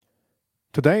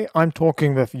Today I'm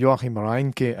talking with Joachim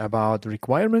Reinke about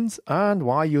requirements and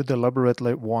why you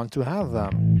deliberately want to have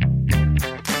them.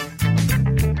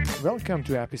 Welcome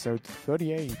to episode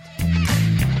 38.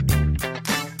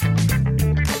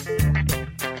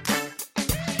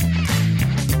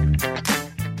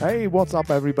 Hey, what's up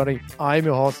everybody? I'm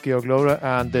your host Georg Lohrer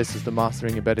and this is the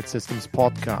Mastering Embedded Systems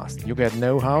podcast. You get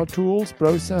know-how, tools,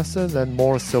 processes and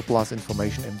more surplus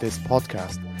information in this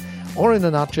podcast. Or in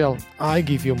a nutshell, I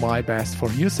give you my best for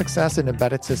your success in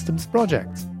embedded systems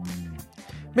projects.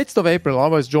 Midst of April, I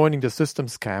was joining the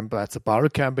systems camp at the Power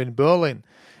Camp in Berlin.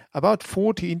 About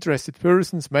 40 interested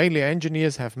persons, mainly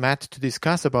engineers, have met to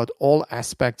discuss about all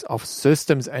aspects of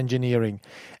systems engineering.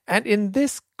 And in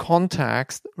this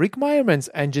context, requirements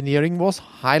engineering was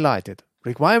highlighted.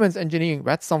 Requirements engineering,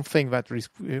 that's something that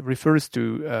refers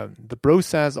to the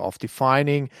process of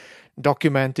defining,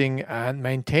 documenting and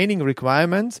maintaining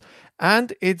requirements,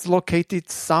 and it's located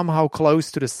somehow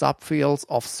close to the subfields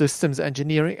of systems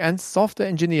engineering and software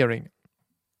engineering.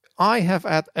 I have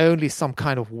had only some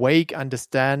kind of vague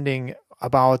understanding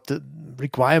about the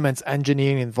requirements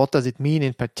engineering and what does it mean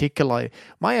in particular.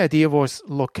 My idea was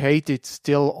located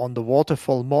still on the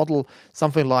waterfall model,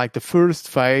 something like the first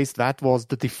phase, that was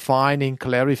the defining,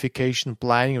 clarification,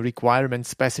 planning, requirements,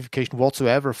 specification,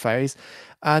 whatsoever phase.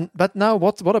 But now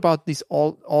what about these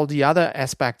all the other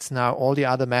aspects now, all the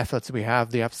other methods we have?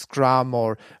 They have Scrum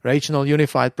or regional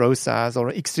unified process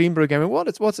or extreme programming,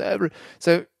 whatsoever.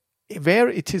 So where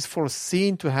it is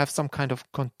foreseen to have some kind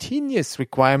of continuous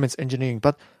requirements engineering,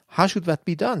 but how should that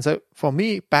be done? So for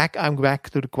me, I'm back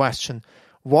to the question,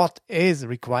 what is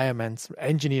requirements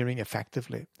engineering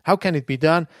effectively? How can it be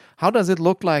done? How does it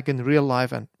look like in real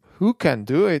life? And who can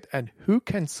do it? And who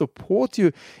can support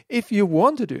you if you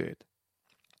want to do it?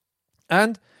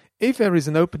 And if there is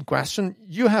an open question,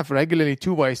 you have regularly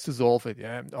two ways to solve it,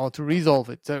 or to resolve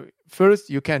it. So first,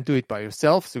 you can do it by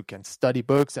yourself, so you can study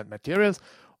books and materials.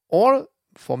 Or,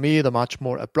 for me, the much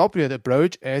more appropriate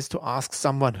approach is to ask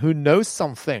someone who knows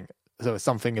something. So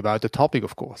something about the topic,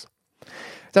 of course.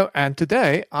 And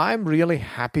today, I'm really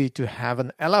happy to have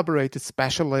an elaborated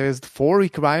specialist for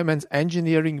requirements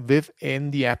engineering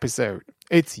within the episode.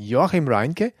 It's Joachim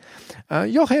Reinke.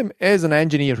 Joachim is an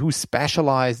engineer who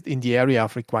specialized in the area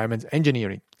of requirements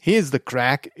engineering. He is the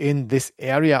crack in this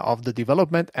area of the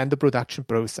development and the production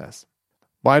process.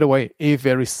 By the way, if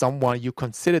there is someone you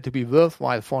consider to be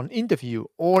worthwhile for an interview,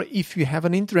 or if you have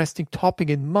an interesting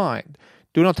topic in mind,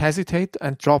 do not hesitate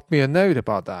and drop me a note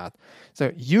about that.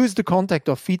 So use the contact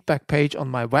or feedback page on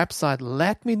my website.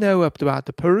 Let me know about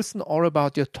the person or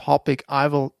about your topic. I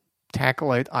will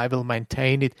tackle it. I will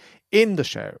maintain it in the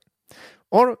show.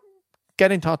 Or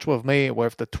get in touch with me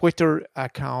with the Twitter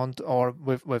account or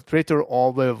with Twitter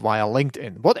or via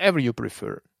LinkedIn, whatever you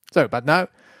prefer. But now,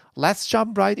 let's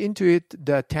jump right into it,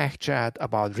 the tech chat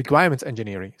about requirements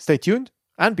engineering. Stay tuned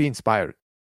and be inspired.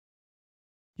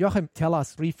 Joachim, tell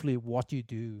us briefly what you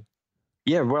do.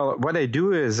 Yeah, well, what I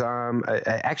do is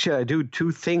I do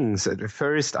two things.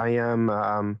 First, I am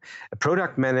a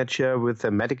product manager with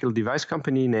a medical device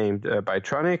company named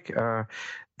Bytronic.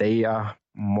 They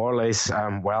more or less,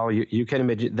 you can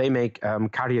imagine, they make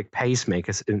cardiac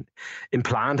pacemakers,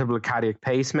 implantable cardiac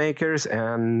pacemakers.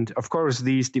 And of course,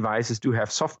 these devices do have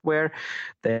software.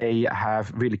 They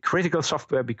have really critical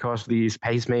software because these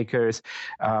pacemakers,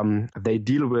 they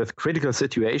deal with critical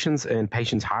situations in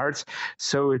patients' hearts.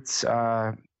 So it's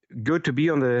good to be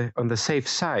on the safe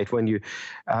side when you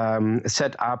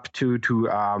set up to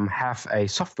have a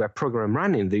software program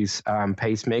running these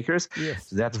pacemakers. Yes.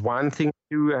 That's one thing.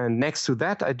 And next to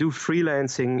that, I do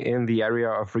freelancing in the area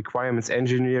of requirements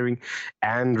engineering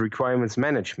and requirements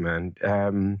management,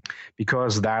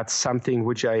 because that's something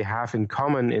which I have in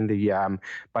common in the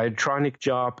Bytronic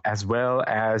job as well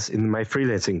as in my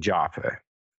freelancing job.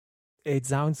 It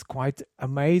sounds quite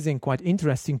amazing, quite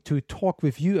interesting to talk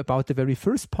with you about the very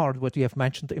first part, what you have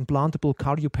mentioned, the implantable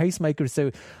cardio pacemaker.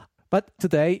 But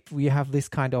today we have this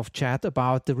kind of chat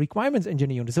about the requirements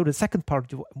engineering. So the second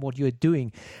part, what you're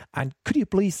doing. And could you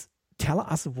please tell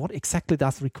us what exactly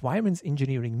does requirements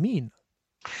engineering mean?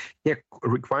 Yeah,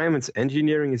 requirements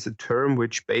engineering is a term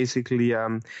which basically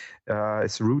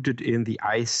is rooted in the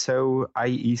ISO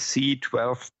IEC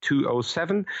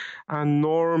 12207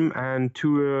 norm, and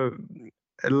to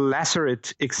a lesser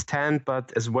extent,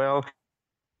 but as well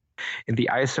in the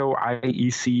ISO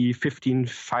IEC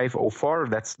 15504,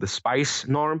 that's the SPICE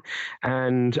norm.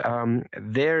 And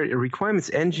their requirements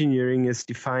engineering is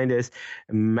defined as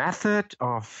a method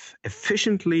of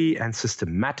efficiently and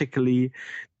systematically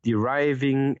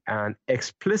deriving an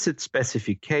explicit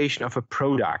specification of a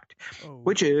product,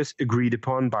 which is agreed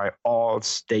upon by all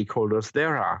stakeholders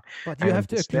there are. But you have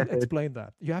to explain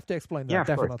that. You have to explain that,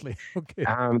 definitely. Okay.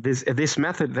 This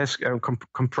method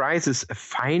comprises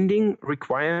finding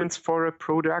requirements for a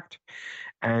product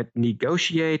and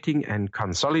negotiating and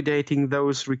consolidating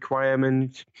those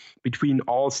requirements between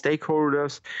all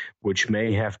stakeholders, which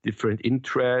may have different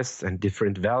interests and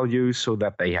different values so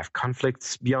that they have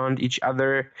conflicts beyond each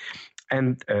other,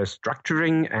 and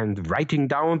structuring and writing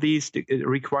down these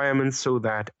requirements so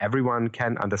that everyone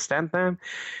can understand them,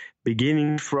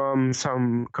 beginning from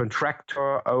some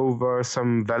contractor over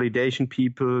some validation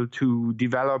people to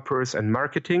developers and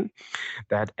marketing,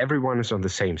 that everyone is on the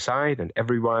same side and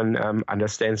everyone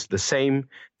understands the same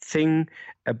thing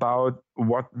about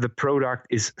what the product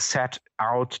is set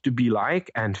out to be like.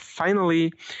 And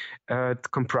finally,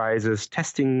 it comprises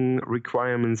testing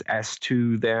requirements as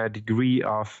to their degree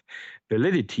of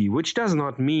validity, which does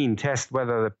not mean test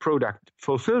whether the product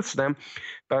fulfills them,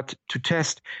 but to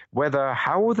test whether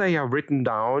how they are written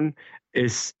down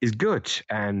is good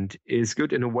and is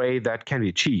good in a way that can be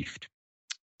achieved.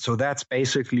 So that's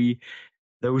basically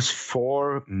those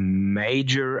four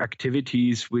major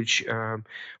activities which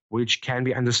can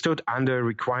be understood under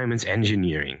requirements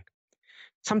engineering.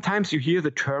 Sometimes you hear the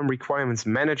term requirements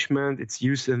management. It's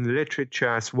used in the literature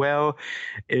as well.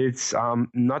 It's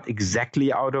not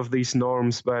exactly out of these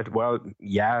norms, but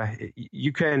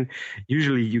you can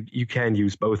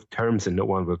use both terms and no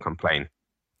one will complain.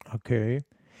 Okay.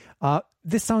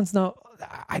 This sounds now,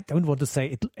 I don't want to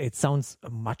say it sounds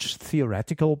much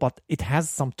theoretical, but it has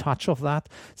some touch of that.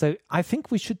 So I think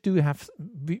we should to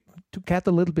get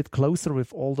a little bit closer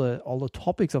with all the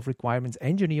topics of requirements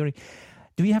engineering.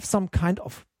 Do you have some kind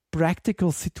of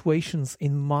practical situations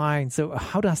in mind? So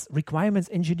how does requirements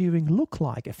engineering look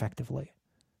like effectively?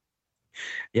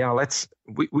 Yeah,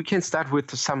 we can start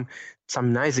with some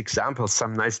nice examples,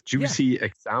 some nice juicy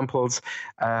examples,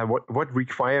 what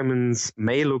requirements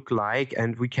may look like,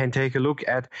 and we can take a look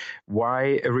at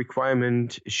why a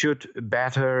requirement should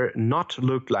better not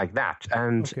look like that.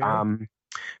 And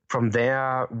from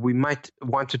there, we might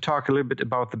want to talk a little bit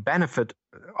about the benefit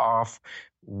of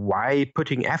why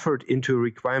putting effort into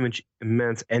requirements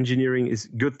engineering is a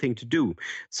good thing to do.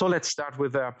 So let's start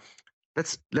with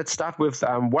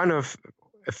one of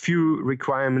a few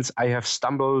requirements I have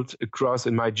stumbled across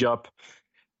in my job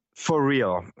for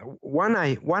real. One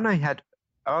I had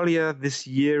earlier this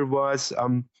year was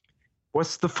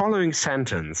the following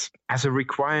sentence as a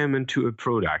requirement to a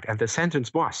product, and the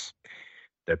sentence was: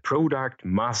 the product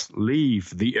must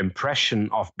leave the impression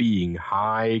of being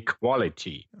high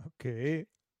quality. Okay.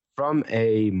 From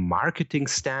a marketing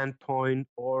standpoint,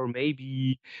 or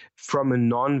maybe from a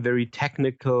non-very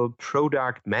technical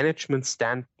product management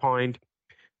standpoint,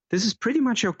 this is pretty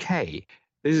much okay.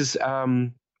 This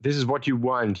is what you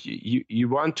want. You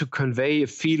want to convey a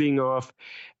feeling of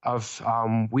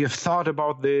we have thought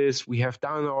about this, we have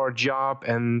done our job,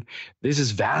 and this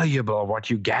is valuable.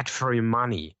 What you get for your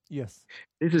money. Yes.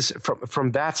 This is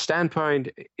from that standpoint,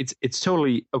 it's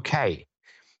totally okay.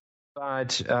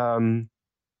 But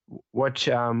what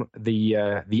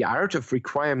the art of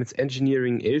requirements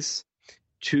engineering is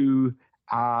to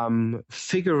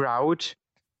figure out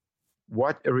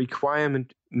what a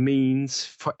requirement means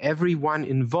for everyone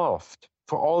involved,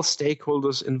 for all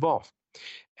stakeholders involved.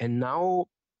 And now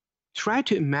try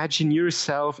to imagine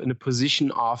yourself in a position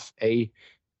of a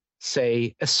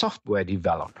software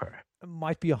developer. It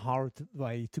might be a hard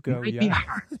way to go. Be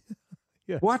hard.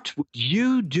 Yes. What would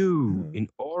you do in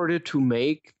order to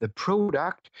make the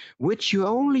product, which you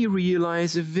only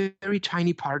realize a very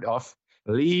tiny part of,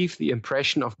 leave the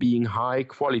impression of being high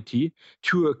quality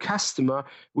to a customer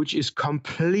which is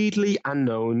completely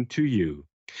unknown to you?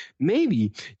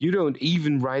 Maybe you don't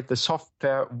even write the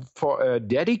software for a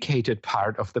dedicated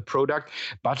part of the product,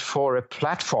 but for a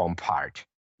platform part.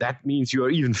 That means you are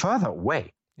even further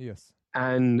away. Yes.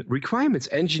 And requirements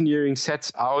engineering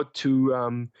sets out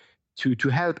to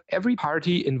help every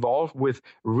party involved with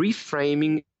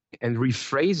reframing and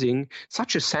rephrasing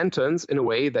such a sentence in a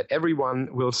way that everyone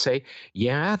will say,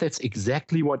 yeah, that's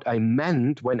exactly what I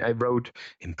meant when I wrote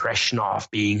impression of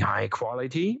being high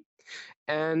quality.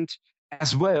 And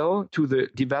as well to the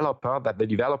developer, that the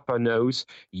developer knows,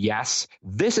 yes,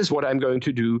 this is what I'm going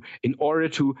to do in order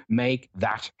to make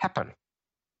that happen.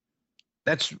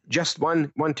 That's just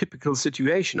one typical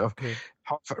situation of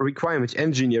requirements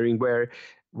engineering where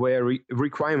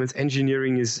requirements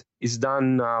engineering is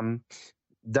done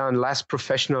less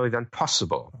professionally than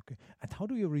possible. Okay. And how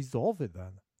do you resolve it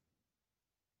then?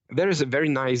 there is a very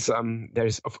nice,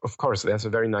 of course, there's a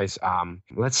very nice,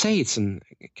 let's say it's a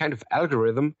kind of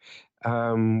algorithm,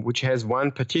 which has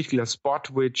one particular spot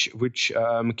which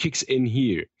kicks in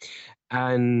here.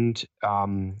 And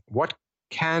what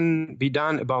can be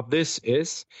done about this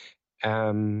is,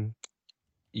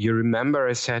 you remember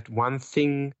I said one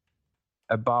thing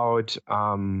about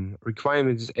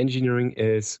requirements engineering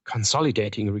is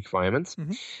consolidating requirements.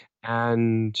 Mm-hmm.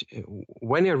 And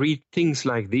when I read things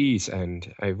like these,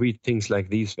 and I read things like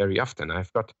these very often,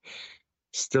 I've got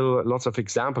still lots of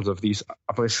examples of these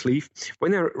up my sleeve.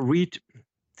 When I read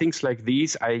things like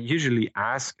these, I usually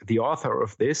ask the author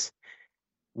of this,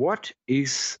 what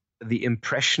is the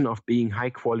impression of being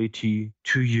high quality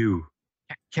to you?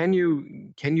 Can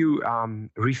you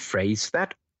rephrase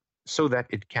that so that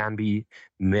it can be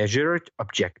measured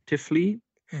objectively?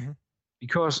 Mm-hmm.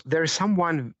 Because there's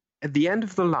someone at the end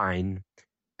of the line,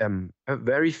 a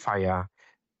verifier,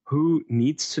 who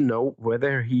needs to know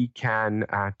whether he can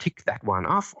tick that one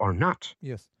off or not.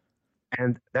 Yes.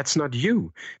 And that's not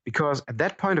you, because at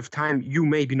that point of time, you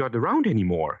may be not around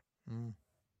anymore. Mm.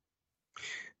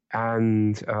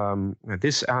 And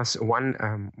this as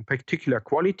one particular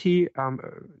quality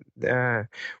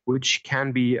which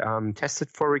can be tested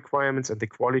for requirements, and the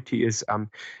quality is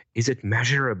it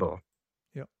measurable?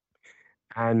 Yeah.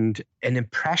 And an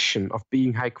impression of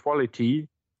being high quality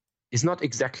is not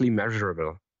exactly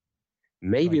measurable.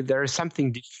 Maybe Right. there is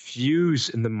something diffuse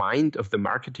in the mind of the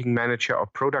marketing manager or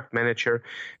product manager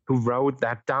who wrote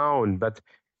that down, but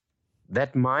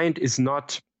that mind is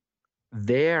not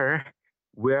there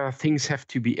where things have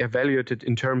to be evaluated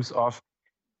in terms of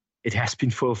it has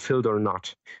been fulfilled or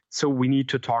not. So we need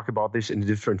to talk about this in a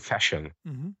different fashion.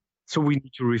 Mm-hmm. So we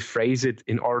need to rephrase it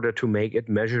in order to make it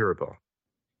measurable.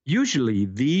 Usually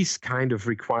these kind of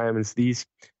requirements, these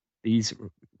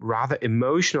rather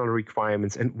emotional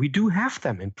requirements, and we do have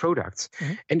them in products.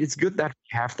 Mm-hmm. And it's good that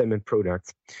we have them in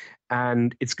products.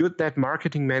 And it's good that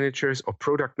marketing managers or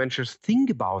product managers think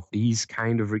about these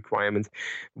kind of requirements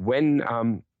when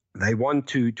they want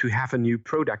to have a new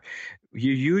product.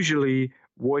 You usually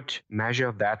would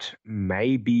measure that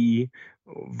maybe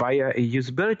via a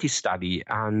usability study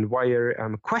and via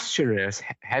questionnaires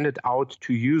handed out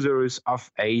to users of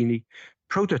a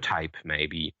prototype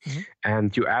maybe. Mm-hmm.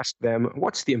 And you ask them,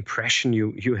 what's the impression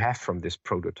you have from this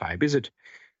prototype? Is it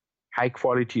high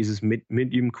quality? Is it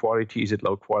medium quality? Is it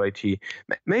low quality?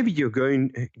 Maybe you're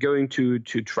going to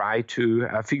try to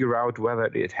figure out whether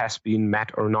it has been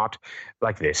met or not,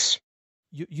 like this.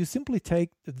 You simply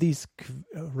take this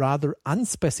rather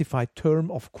unspecified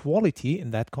term of quality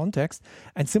in that context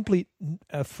and simply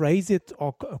phrase it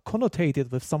or connotate it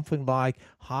with something like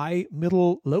high,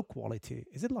 middle, low quality.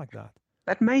 Is it like that?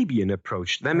 That may be an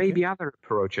approach. There may be other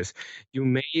approaches. You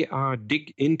may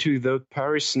dig into the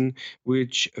person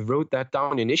which wrote that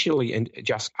down initially and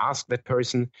just ask that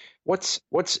person, what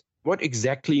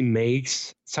exactly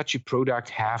makes such a product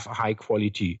have high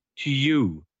quality to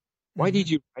you? Why did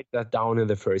you write that down in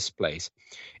the first place?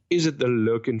 Is it the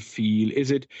look and feel?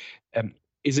 Is it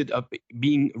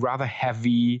being rather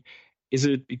heavy? Is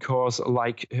it because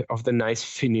of the nice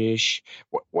finish?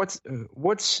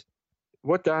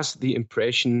 What does the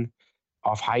impression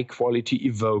of high quality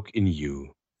evoke in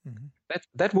you? Mm-hmm.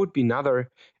 That would be another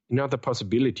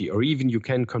possibility, or even you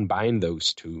can combine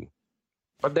those two.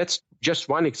 But that's just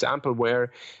one example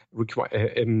where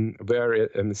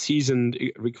a seasoned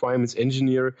requirements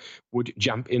engineer would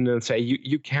jump in and say,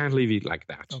 you can't leave it like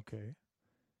that. Okay.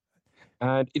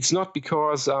 And it's not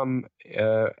because,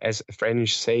 as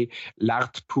French say,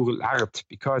 l'art pour l'art,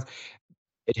 because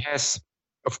it has,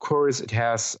 of course, it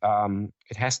has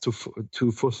to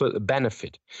fulfill a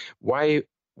benefit. Why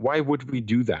would we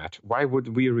do that? Why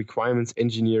would we requirements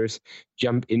engineers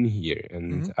jump in here?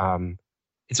 And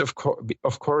it's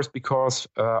of course because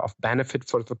of benefit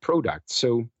for the product.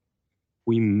 So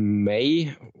we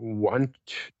may want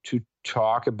to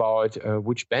talk about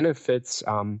which benefits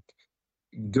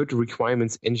good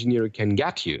requirements engineer can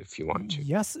get you if you want to.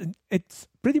 Yes, it's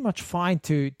pretty much fine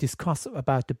to discuss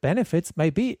about the benefits.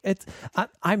 Maybe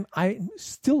I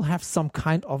still have some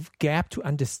kind of gap to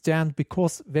understand,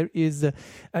 because there is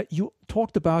you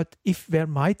talked about if there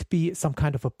might be some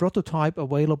kind of a prototype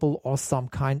available or some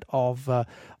kind of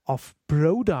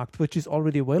product which is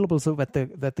already available, so that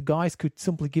the guys could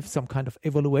simply give some kind of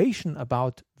evaluation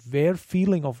about their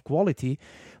feeling of quality.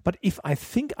 But if I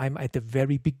think I'm at the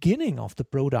very beginning of the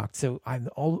product, so I'm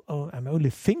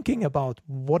only thinking about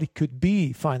what it could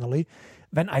be finally,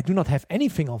 then I do not have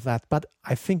anything of that. But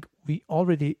I think we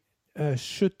already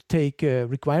should take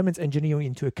requirements engineering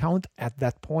into account at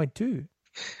that point too.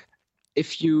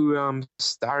 if you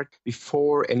start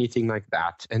before anything like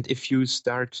that, and if you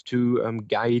start to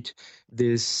guide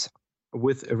this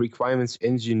with a requirements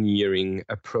engineering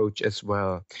approach as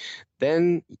well,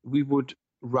 then we would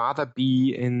rather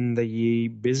be in the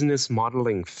business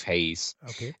modeling phase.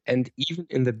 Okay. And even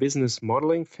in the business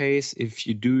modeling phase, if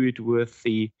you do it with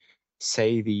the,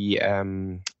 say, the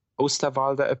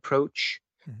Osterwalder approach,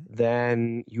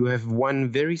 then you have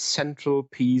one very central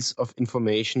piece of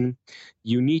information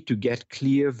you need to get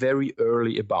clear very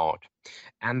early about.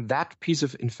 And that piece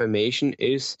of information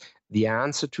is the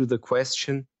answer to the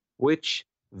question, which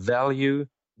value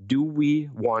do we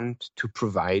want to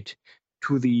provide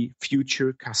to the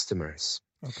future customers?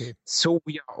 Okay. So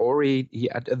we are already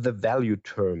at the value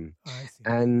term. I see.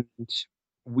 And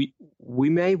we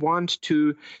may want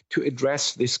to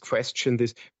address this question,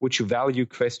 this which value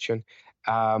question,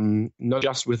 not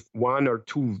just with one or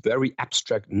two very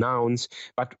abstract nouns,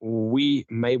 but we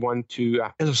may want to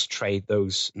illustrate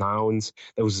those nouns,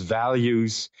 those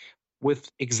values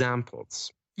with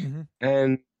examples.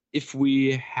 And if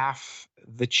we have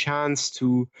the chance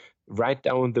to write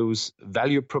down those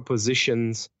value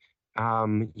propositions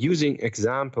using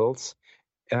examples,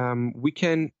 we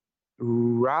can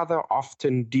rather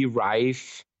often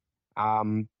derive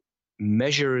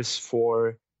measures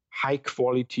for high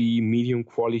quality, medium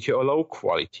quality, or low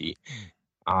quality.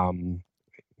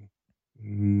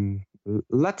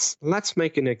 Let's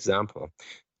make an example.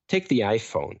 Take the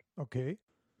iPhone. Okay.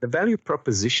 The value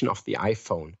proposition of the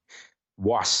iPhone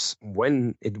was,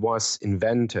 when it was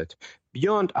invented,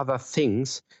 beyond other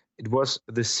things, it was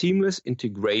the seamless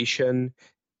integration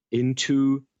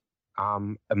into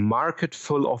a market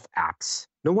full of apps.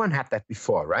 No one had that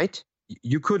before, right?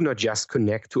 You could not just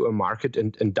connect to a market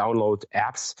and download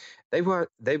apps. They were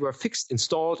fixed,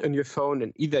 installed on your phone,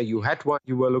 and either you had what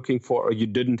you were looking for or you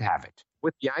didn't have it.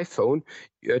 With the iPhone,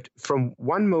 from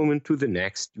one moment to the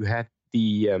next, you had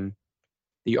the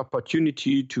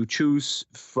opportunity to choose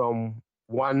from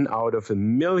one out of a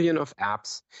million of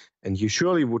apps, and you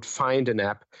surely would find an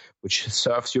app which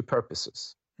serves your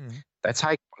purposes. That's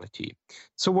high quality.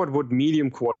 So what would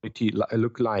medium quality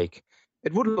look like?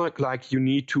 It would look like you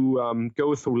need to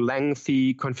go through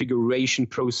lengthy configuration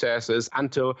processes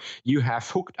until you have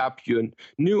hooked up your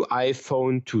new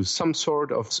iPhone to some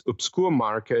sort of obscure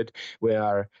market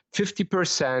where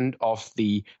 50% of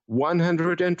the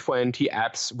 120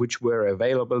 apps which were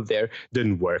available there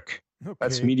didn't work. Okay.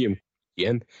 That's medium quality.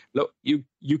 And you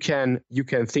can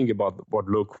think about what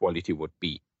low quality would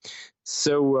be.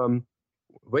 So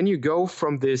when you go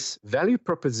from this value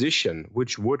proposition,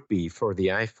 which would be for the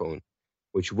iPhone,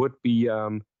 which would be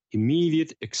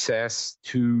immediate access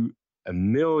to a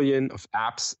million of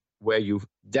apps where you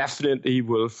definitely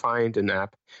will find an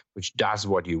app which does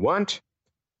what you want.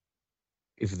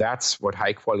 If that's what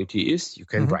high quality is, you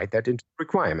can write that into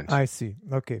requirements. I see.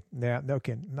 Okay. Yeah.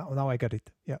 Okay. Now I got it.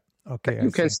 Yeah. Okay.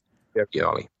 You can start very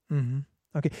early.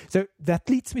 Okay. So that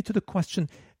leads me to the question,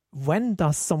 when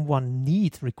does someone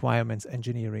need requirements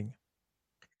engineering?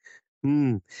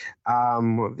 This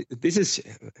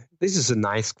is a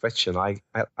nice question. I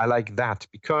like that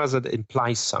because it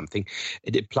implies something.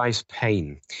 It implies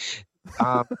pain.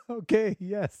 Okay.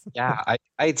 Yes. Yeah,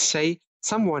 I'd say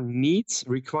someone needs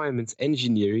requirements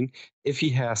engineering if he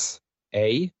has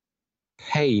pain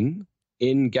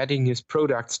in getting his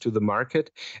products to the market,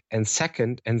 and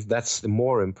second, and that's the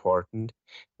more important,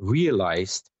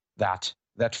 realized that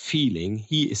feeling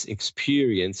he is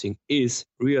experiencing is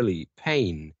really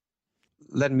pain.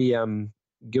 Let me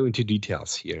go into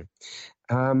details here.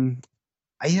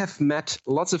 I have met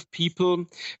lots of people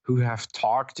who have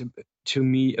talked to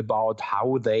me about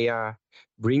how they are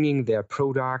bringing their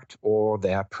product or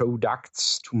their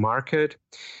products to market.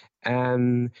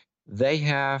 And they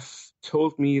have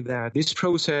told me that this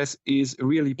process is a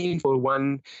really painful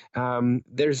one.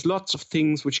 There's lots of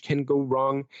things which can go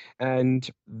wrong. And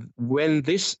when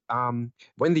the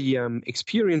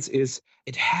experience is,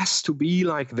 it has to be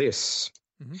like this,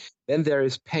 then there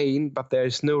is pain, but there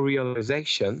is no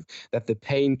realization that the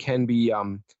pain can be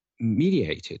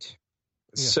mediated.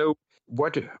 Yeah. So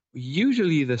what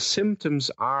usually the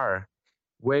symptoms are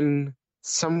when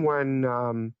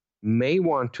someone may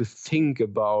want to think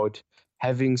about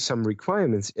having some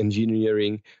requirements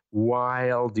engineering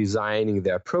while designing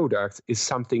their products is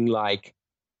something like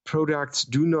products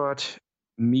do not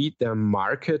meet their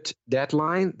market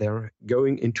deadline. They're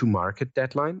going into market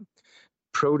deadline.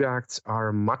 Products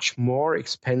are much more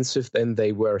expensive than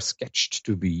they were sketched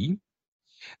to be.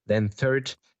 Then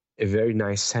third, a very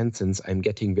nice sentence I'm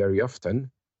getting very often,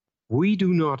 we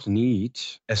do not need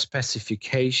a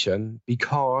specification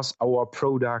because our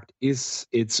product is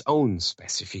its own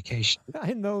specification.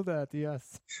 I know that,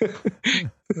 yes.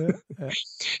 Yeah.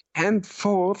 And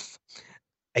fourth,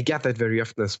 I get that very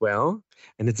often as well,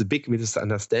 and it's a big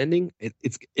misunderstanding.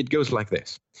 It goes like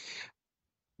this.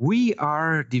 We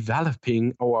are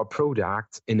developing our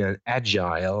products in an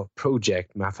agile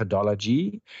project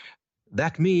methodology.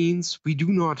 That means we do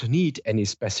not need any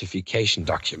specification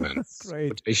documents.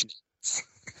 Great.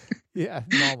 Yeah,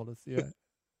 marvelous. Yeah.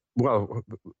 Well,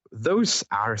 those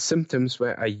are symptoms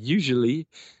where I usually,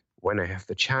 when I have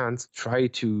the chance, try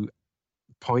to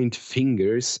point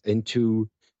fingers into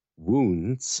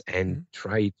wounds and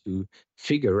try to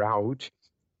figure out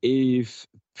if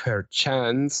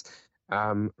perchance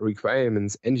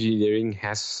requirements engineering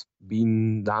has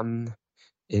been done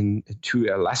to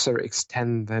a lesser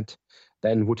extent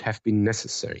than would have been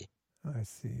necessary. I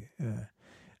see.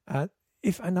 Yeah.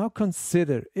 If I now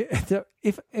consider,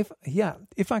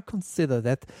 if I consider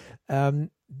that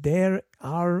there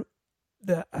are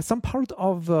some part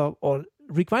of or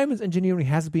requirements engineering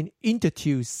has been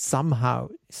introduced somehow,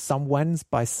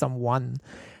 by someone,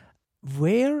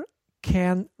 where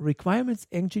can requirements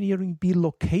engineering be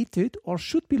located or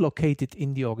should be located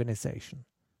in the organization?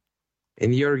 In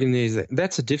the organization,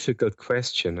 that's a difficult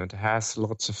question. It has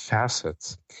lots of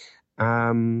facets.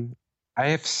 I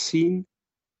have seen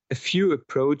a few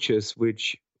approaches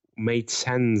which made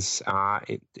sense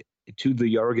to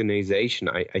the organization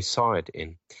I saw it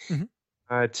in.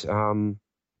 But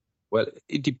well,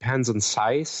 it depends on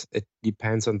size. It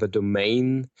depends on the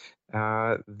domain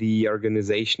the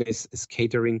organization is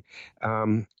catering.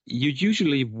 You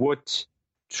usually would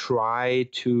try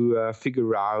to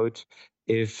figure out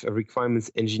if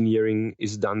requirements engineering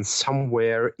is done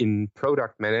somewhere in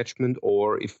product management,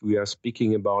 or if we are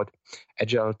speaking about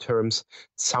agile terms,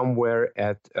 somewhere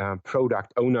at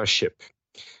product ownership,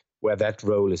 where that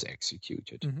role is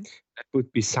executed. That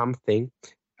would be something.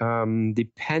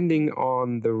 Depending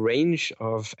on the range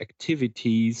of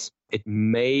activities, it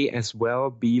may as well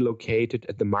be located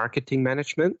at the marketing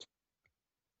management.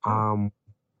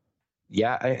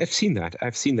 Yeah, I've seen that.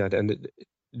 And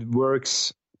it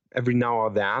works every now or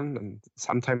then, and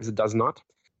sometimes it does not.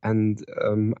 And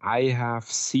I have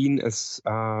seen as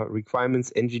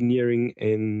requirements engineering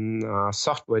in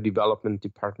software development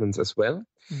departments as well.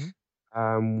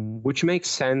 Which makes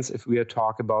sense if we are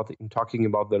talking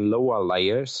about the lower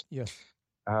layers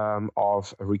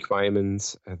of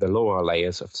requirements, the lower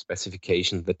layers of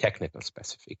specification, the technical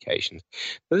specifications.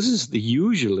 This is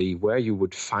usually where you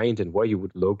would find and where you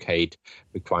would locate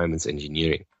requirements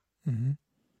engineering.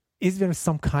 Is there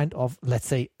some kind of, let's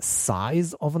say,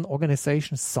 size of an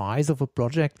organization, size of a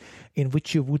project in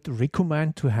which you would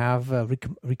recommend to have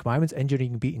requirements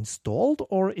engineering be installed,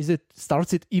 or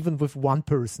starts it even with one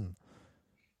person?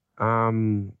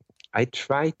 I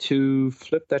try to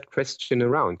flip that question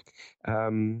around,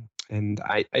 and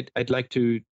I'd like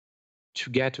to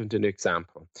get into an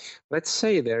example. Let's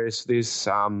say there is this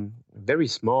very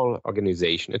small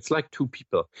organization. It's like two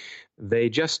people. They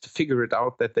just figure it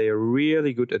out that they are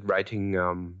really good at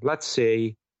writing, let's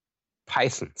say,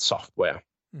 Python software.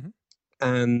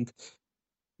 And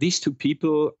these two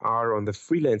people are on the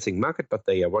freelancing market, but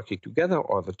they are working together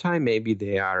all the time. Maybe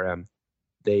they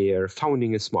are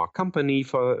founding a small company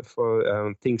for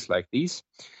things like these.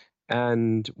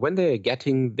 And when they are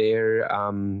getting their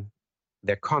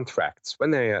contracts, when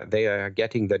they are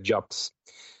getting their jobs,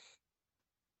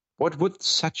 what would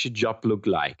such a job look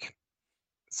like?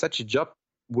 Such a job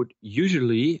would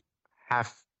usually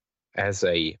have, as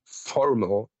a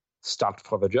formal start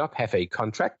for the job, have a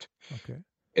contract.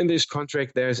 In this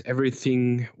contract, there's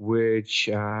everything which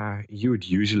you would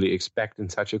usually expect in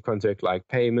such a contract, like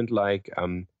payment, like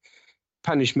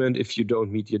punishment if you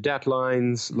don't meet your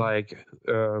deadlines, like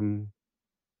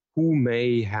who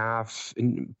may have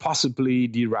possibly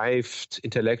derived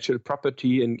intellectual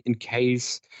property in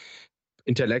case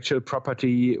intellectual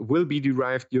property will be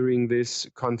derived during this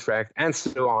contract, and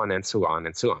so on and so on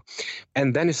and so on.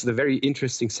 And then is the very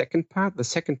interesting second part. The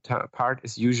second part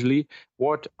is usually,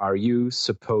 what are you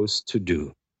supposed to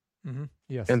do?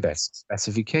 And that's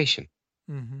specification.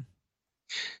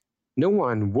 No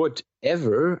one would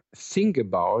ever think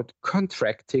about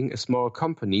contracting a small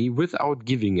company without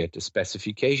giving it a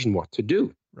specification what to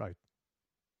do. Right.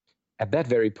 At that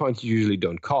very point, you usually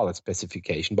don't call it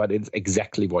specification, but it's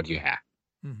exactly what you have.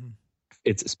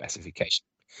 It's a specification.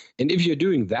 And if you're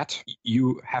doing that,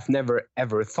 you have never,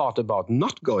 ever thought about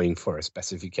not going for a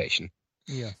specification.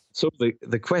 So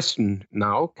the question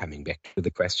now, coming back to the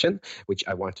question, which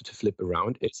I wanted to flip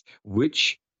around, is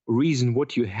which reason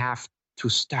would you have to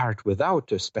start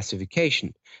without a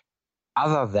specification,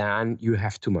 other than you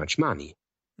have too much money.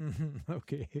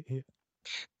 Okay.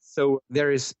 So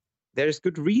there's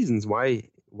good reasons why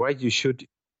you should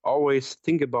always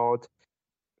think about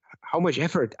how much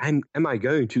effort am I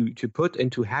going to put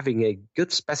into having a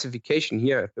good specification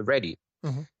here at the ready.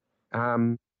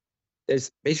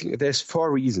 There's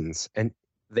 4 reasons, and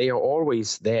they are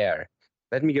always there.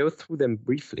 Let me go through them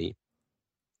briefly.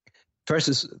 First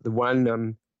is the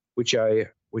one which I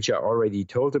already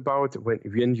told about.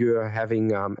 When you're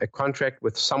having a contract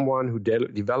with someone who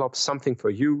develops something for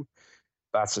you,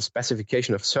 that's a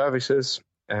specification of services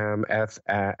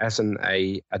as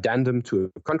an addendum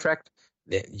to a contract.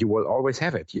 You will always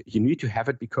have it. You need to have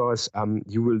it because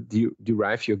you will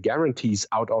derive your guarantees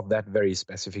out of that very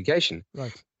specification.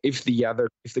 Right. If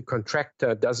the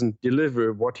contractor doesn't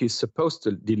deliver what he's supposed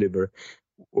to deliver,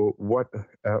 what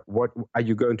are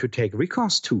you going to take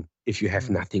recourse to if you have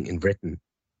nothing in written?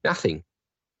 Nothing.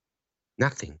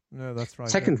 No, that's right.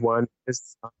 Second one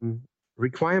is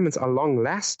requirements are long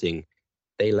lasting.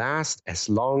 They last as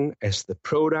long as the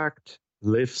product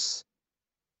lives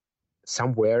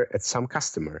somewhere at some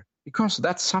customer, because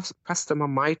that customer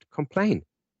might complain.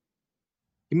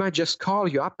 He might just call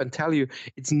you up and tell you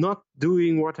it's not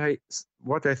doing what I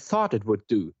thought it would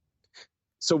do.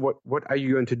 So what are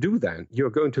you going to do then?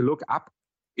 You're going to look up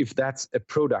if that's a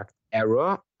product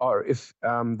error or if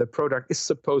the product is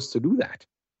supposed to do that.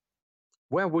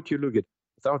 Where would you look at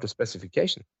without a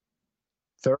specification?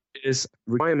 Third is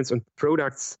requirements on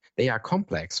products. They are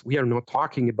complex. We are not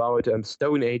talking about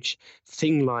Stone Age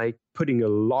thing like putting a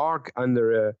log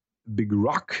under a big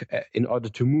rock in order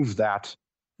to move that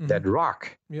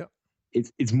rock. Yeah,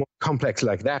 it's more complex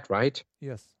like that, right?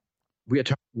 Yes. We are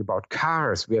talking about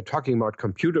cars. We are talking about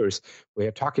computers. We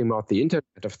are talking about the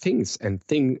Internet of Things and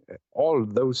all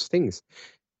those things.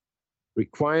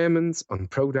 Requirements on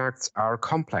products are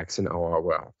complex in our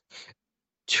world.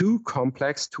 Too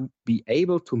complex to be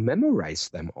able to memorize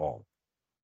them all.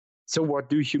 So what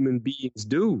do human beings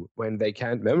do when they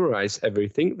can't memorize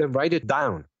everything? They write it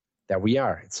down. There we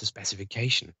are. It's a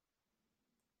specification.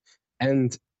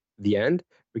 And the end,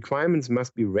 requirements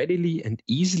must be readily and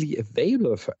easily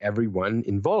available for everyone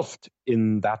involved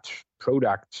in that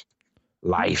product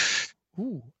life.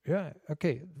 Ooh, yeah.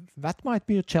 Okay, that might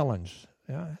be a challenge.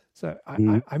 Yeah. So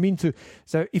I mean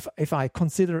so if I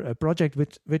consider a project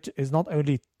which is not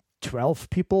only 12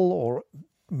 people or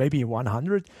maybe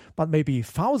 100, but maybe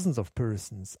thousands of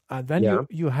persons, and then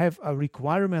you have a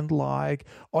requirement like,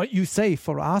 or you say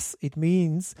for us it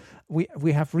means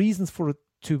we have reasons for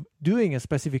to doing a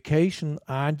specification,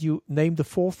 and you name the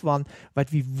fourth one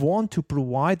that we want to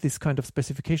provide this kind of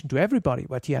specification to everybody,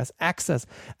 that he has access.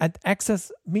 And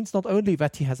access means not only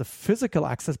that he has a physical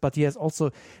access, but he has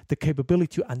also the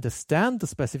capability to understand the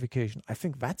specification. I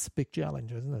think that's a big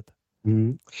challenge, isn't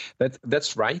it?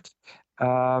 That's right.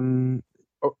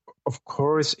 Of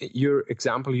course, your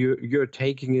example, you're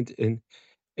taking it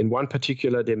in one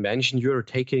particular dimension, you're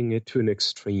taking it to an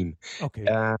extreme. Okay.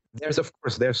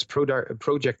 There's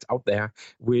projects out there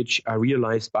which are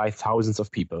realized by thousands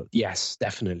of people. Yes,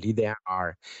 definitely there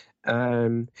are.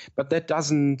 But that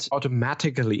doesn't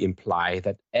automatically imply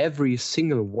that every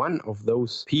single one of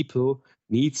those people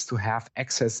needs to have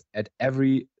access at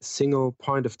every single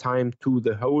point of time to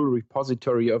the whole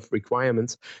repository of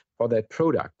requirements for that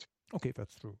product. Okay,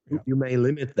 that's true. Yeah. You may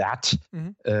limit that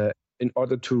in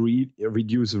order to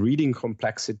reduce reading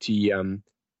complexity and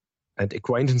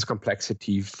acquaintance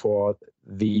complexity for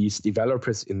these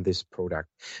developers in this product.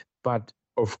 But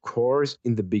of course,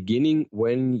 in the beginning,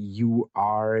 when you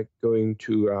are going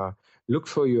to look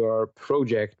for your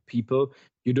project people,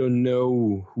 you don't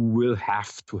know who will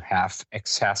have to have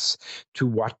access to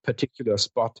what particular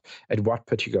spot at what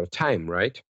particular time,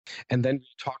 right? And then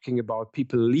we're talking about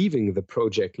people leaving the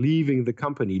project, leaving the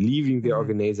company, leaving the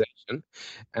organization,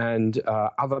 and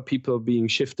other people being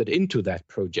shifted into that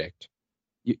project.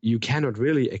 You cannot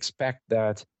really expect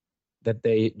that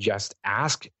they just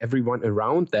ask everyone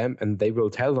around them and they will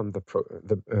tell them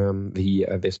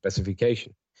the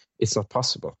specification. It's not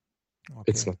possible. Okay.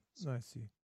 It's not. I see.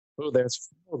 So there's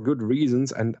 4 good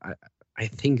reasons, and I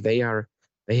think they are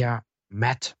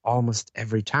met almost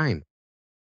every time.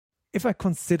 If I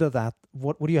consider that,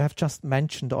 what you have just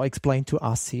mentioned or explained to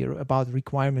us here about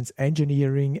requirements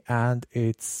engineering and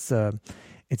its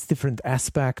different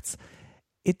aspects,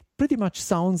 it pretty much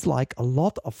sounds like a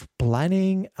lot of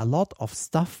planning, a lot of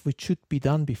stuff which should be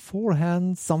done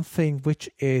beforehand, something which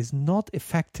is not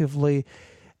effectively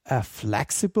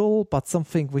flexible, but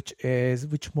something which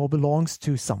more belongs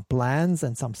to some plans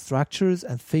and some structures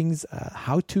and things,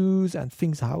 how-tos and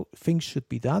things, how things should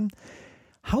be done.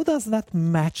 How does that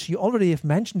match? You already have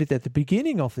mentioned it at the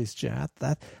beginning of this chat.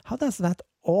 That how does that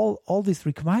all this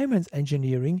requirements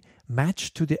engineering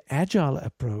match to the agile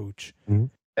approach?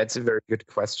 That's a very good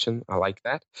question. I like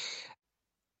that.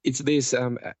 It's this.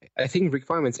 I think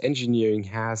requirements engineering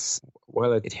has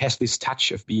it has this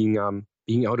touch of being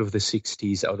out of the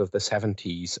 60s, out of the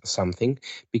 70s, or something,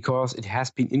 because it has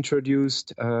been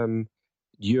introduced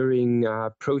during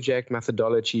project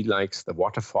methodology like the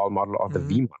waterfall model or the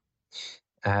V model.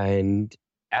 And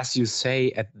as you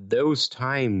say, at those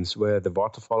times where the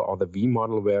waterfall or the V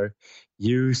model were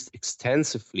used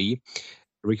extensively,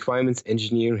 requirements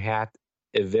engineering had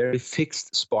a very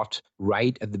fixed spot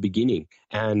right at the beginning.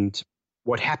 And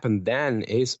what happened then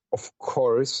is, of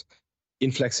course,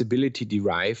 inflexibility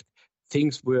derived.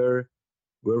 Things were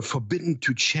forbidden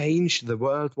to change. The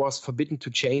world was forbidden to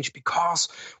change because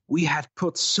we had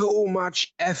put so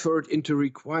much effort into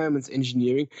requirements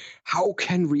engineering. How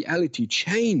can reality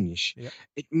change? Yeah.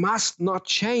 It must not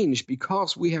change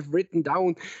because we have written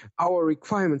down our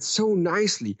requirements so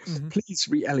nicely. Please,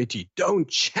 reality, don't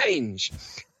change.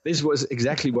 This was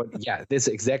exactly what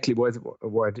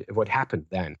happened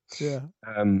then. Yeah.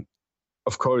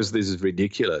 Of course, this is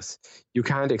ridiculous. You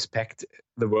can't expect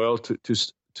the world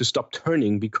to stop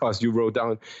turning because you wrote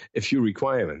down a few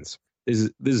requirements. This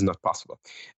is not possible.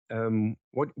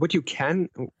 What you can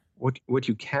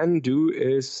do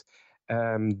is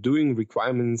doing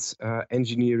requirements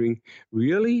engineering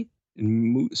really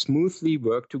smoothly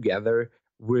work together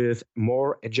with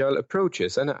more agile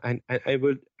approaches, and I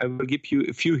will give you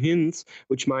a few hints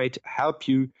which might help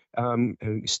you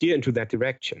steer into that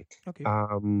direction. Okay.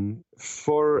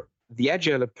 For the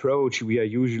agile approach, we are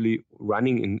usually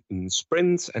running in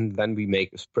sprints, and then we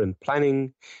make a sprint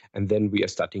planning, and then we are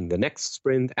starting the next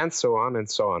sprint, and so on and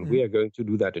so on. We are going to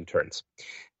do that in turns.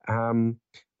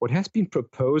 What has been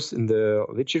proposed in the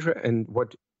literature and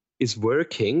what is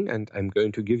working, and I'm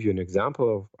going to give you an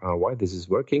example of why this is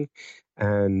working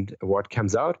and what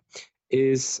comes out,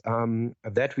 is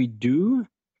that we do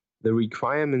the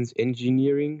requirements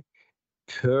engineering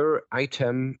per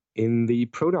item in the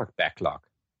product backlog.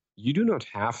 You do not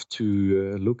have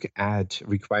to look at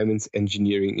requirements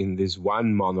engineering in this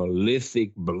one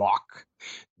monolithic block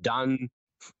done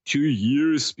 2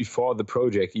 years before the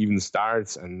project even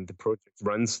starts, and the project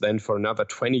runs then for another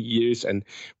 20 years, and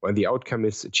when the outcome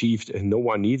is achieved, no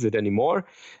one needs it anymore.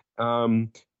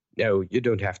 No, you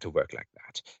don't have to work like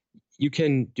that. You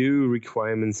can do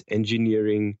requirements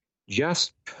engineering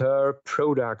just per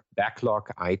product backlog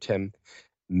item,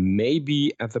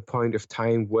 maybe at the point of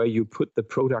time where you put the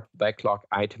product backlog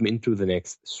item into the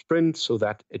next sprint so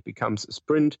that it becomes a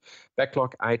sprint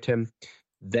backlog item.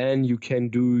 Then you can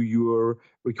do your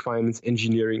requirements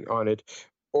engineering on it.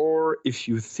 Or if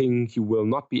you think you will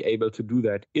not be able to do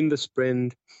that in the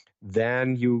sprint,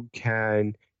 then you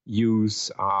can use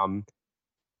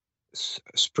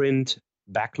sprint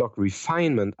backlog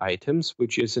refinement items,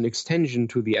 which is an extension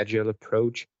to the agile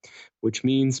approach, which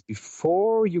means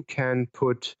before you can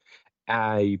put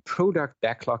a product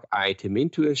backlog item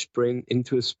into a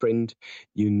sprint,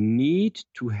 you need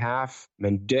to have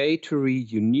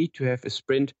a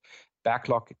sprint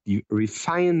backlog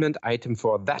refinement item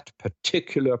for that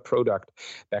particular product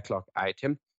backlog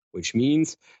item, which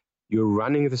means you're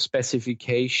running the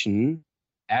specification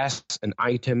as an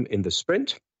item in the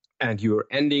sprint, and you're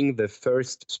ending the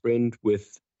first sprint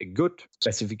with a good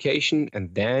specification,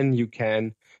 and then you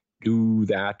can do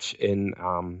that in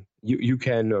you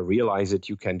can realize it,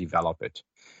 you can develop it.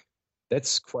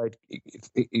 That's quite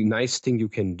a nice thing you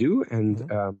can do. And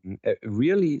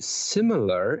really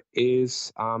similar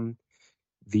is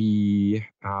the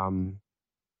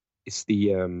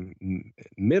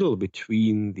middle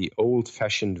between the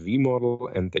old-fashioned V model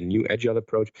and the new agile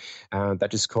approach.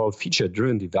 That is called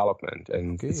feature-driven development,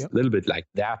 and it's a little bit like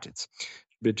that. It's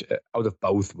a bit out of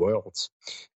both worlds.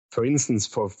 For instance,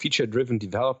 for feature-driven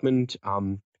development,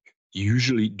 you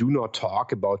usually do not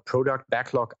talk about product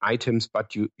backlog items,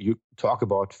 but you talk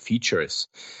about features.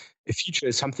 A feature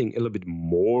is something a little bit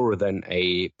more than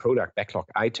a product backlog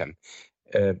item.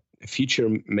 A feature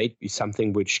may be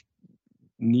something which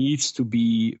needs to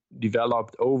be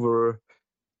developed over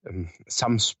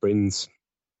some sprints.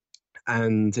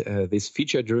 And this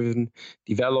feature-driven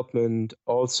development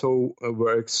also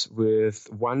works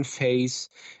with one phase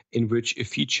in which a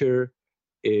feature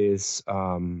is,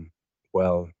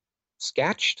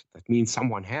 sketched. That means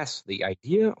someone has the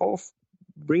idea of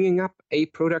bringing up a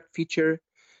product feature.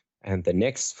 And the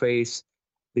next phase,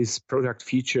 this product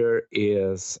feature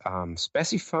is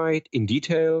specified in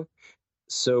detail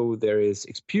So there is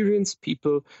experienced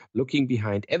people looking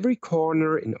behind every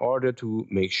corner in order to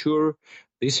make sure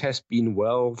this has been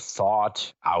well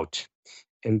thought out.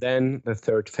 And then the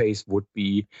third phase would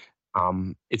be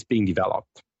it's being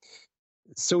developed.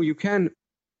 So you can,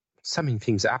 summing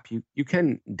things up, you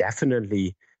can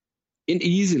definitely and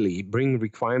easily bring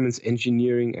requirements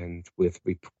engineering, and with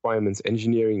requirements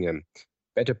engineering and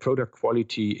better product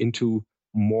quality, into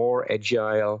more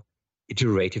agile,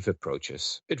 iterative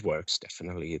approaches. It works,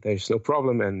 definitely. There's no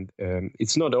problem. And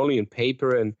it's not only in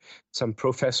paper, and some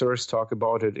professors talk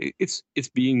about it. It's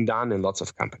being done in lots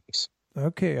of companies.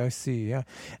 Okay, I see. Yeah.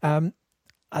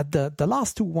 The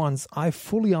last two ones, I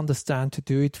fully understand to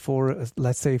do it for,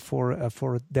 let's say, for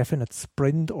a definite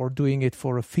sprint, or doing it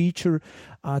for a feature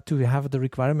to have the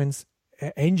requirements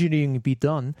engineering be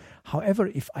done. However,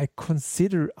 if I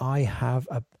consider I have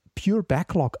a pure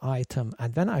backlog item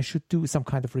and then I should do some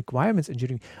kind of requirements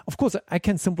engineering, of course, I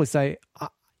can simply say,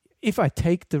 if I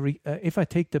take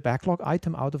the backlog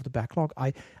item out of the backlog,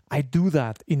 I do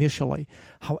that initially.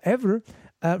 However,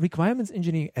 requirements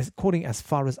engineering, according as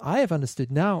far as I have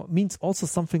understood now, means also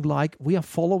something like we are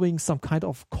following some kind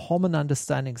of common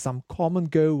understanding, some common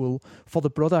goal for the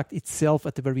product itself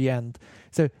at the very end.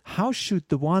 So how should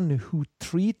the one who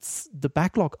treats the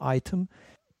backlog item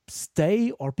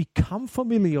stay or become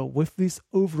familiar with this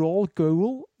overall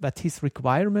goal that his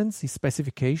requirements, his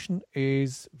specification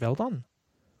is well done?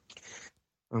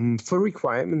 For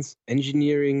requirements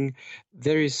engineering,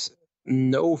 there is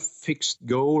no fixed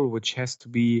goal which has to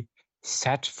be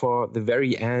set for the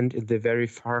very end in the very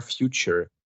far future.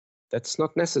 That's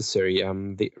not necessary.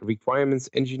 The requirements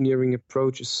engineering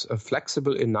approach is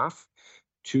flexible enough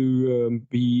to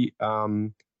be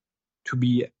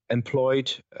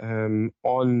employed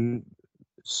on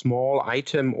small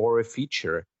item or a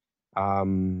feature.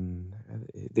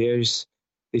 There's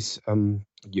this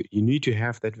you need to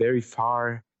have that very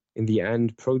far in the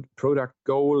end product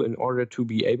goal in order to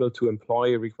be able to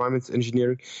employ requirements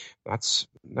engineering. That's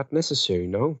not necessary.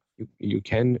 No, you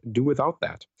can do without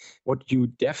that. What you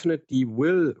definitely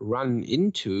will run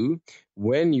into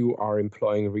when you are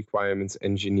employing requirements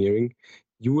engineering,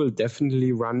 you will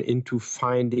definitely run into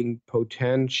finding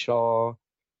potential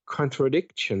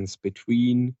contradictions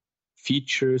between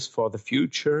features for the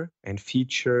future and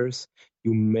features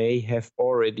you may have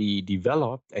already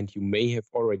developed and you may have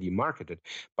already marketed.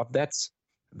 But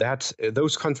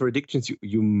those contradictions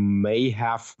you may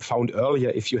have found earlier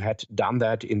if you had done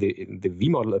that in the V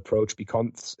model approach,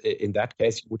 because in that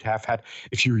case you would have had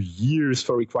a few years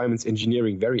for requirements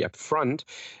engineering very upfront.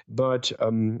 But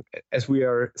as we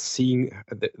are seeing,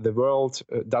 the world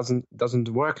doesn't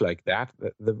work like that.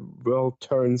 The world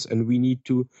turns, and we need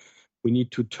to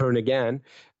turn again.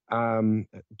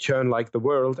 Turn like the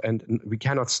world, and we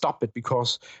cannot stop it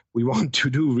because we want to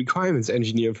do requirements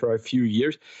engineering for a few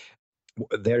years.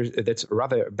 That's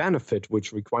rather a benefit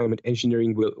which requirement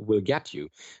engineering will get you.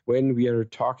 When we are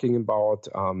talking about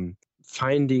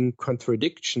finding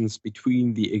contradictions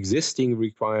between the existing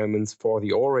requirements for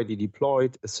the already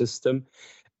deployed system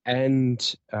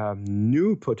and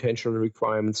new potential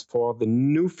requirements for the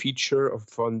new feature or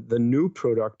for the new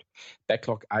product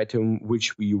backlog item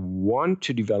which we want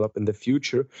to develop in the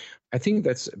future, I think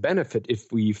that's a benefit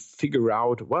if we figure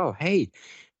out, well, hey,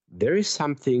 there is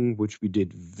something which we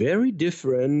did very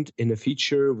different in a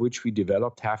feature which we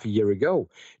developed half a year ago.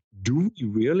 Do we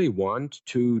really want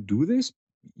to do this?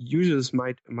 Users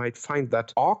might find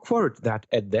that awkward, that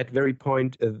at that very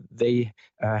point they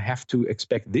have to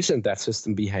expect this and that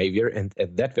system behavior, and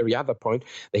at that very other point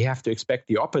they have to expect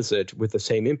the opposite with the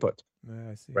same input.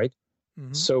 I see. Right?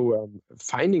 Mm-hmm. So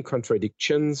finding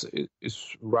contradictions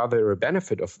is rather a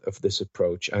benefit of this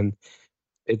approach, and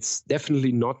it's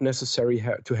definitely not necessary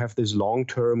to have this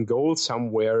long-term goal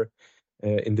somewhere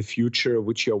in the future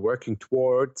which you're working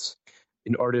towards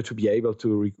in order to be able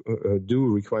to do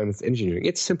requirements engineering.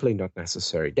 It's simply not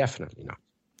necessary, definitely not.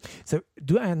 So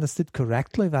do I understand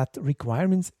correctly that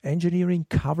requirements engineering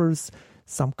covers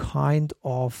some kind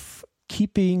of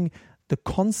keeping the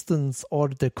constants or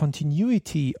the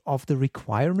continuity of the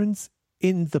requirements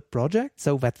in the project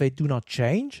so that they do not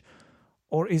change?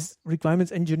 Or is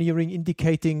requirements engineering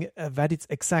indicating that it's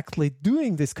exactly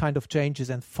doing this kind of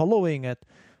changes and following it,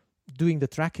 doing the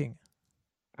tracking?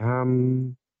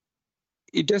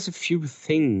 It does a few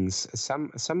things.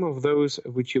 Some of those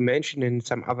which you mentioned, and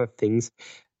some other things.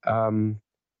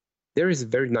 There is a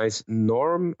very nice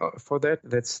norm for that.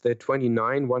 That's the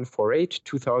 29148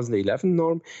 2011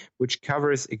 norm, which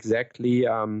covers exactly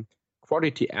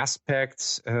quality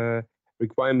aspects.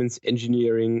 Requirements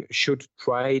engineering should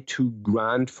try to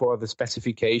grant for the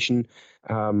specification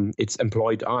it's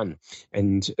employed on.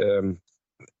 And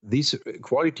these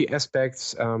quality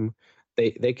aspects,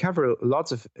 they cover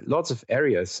lots of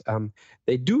areas.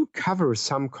 They do cover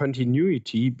some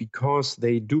continuity because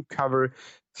they do cover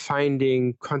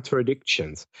finding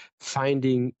contradictions,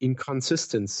 finding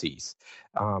inconsistencies,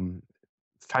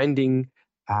 finding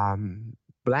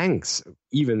blanks,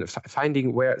 even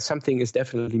finding where something is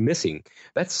definitely missing.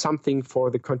 That's something for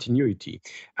the continuity.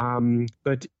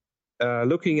 But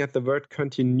looking at the word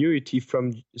continuity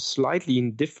from slightly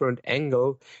in different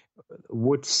angle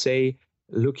would say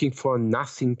looking for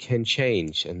nothing can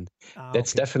change. And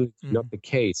that's definitely not the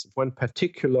case. One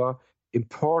particular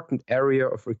important area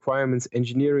of requirements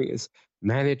engineering is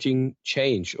managing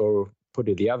change, or put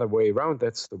it the other way around,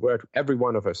 that's the word every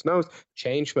one of us knows,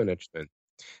 change management.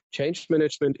 Change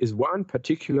management is one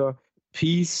particular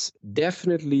piece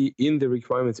definitely in the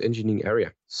requirements engineering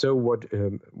area. So what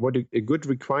a good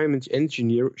requirements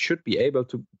engineer should be able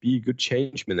to be a good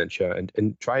change manager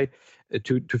and try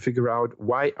to figure out,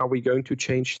 why are we going to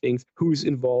change things, who's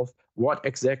involved, what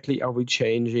exactly are we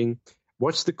changing,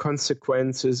 what's the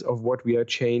consequences of what we are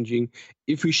changing.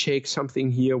 If we shake something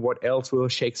here, what else will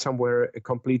shake somewhere, a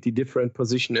completely different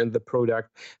position in the product?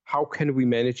 How can we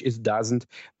manage it doesn't?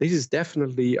 This is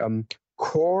definitely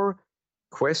core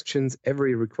questions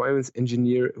every requirements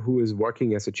engineer who is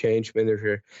working as a change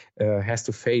manager has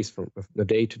to face from a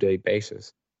day-to-day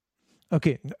basis.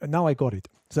 Okay, now I got it.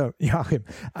 So, Joachim,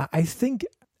 I think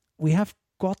we have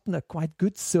gotten a quite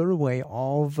good survey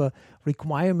of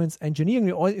requirements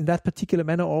engineering, or in that particular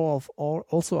manner, or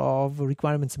also of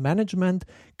requirements management,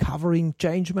 covering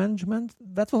change management.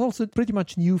 That was also pretty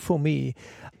much new for me.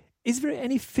 Is there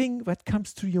anything that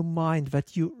comes to your mind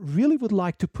that you really would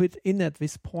like to put in at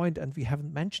this point and we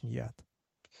haven't mentioned yet?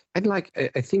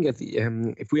 I think at the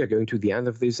if we are going to the end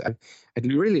of this, I'd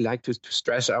really like to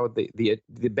stress out the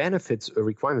benefits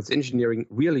requirements engineering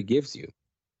really gives you.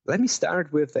 Let me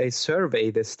start with a survey,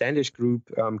 the Standish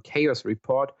Group Chaos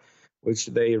Report, which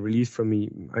they released from me,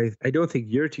 I don't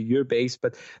think year-to-year base,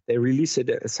 but they released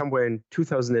it somewhere in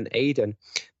 2008. And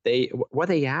what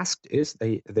they asked is,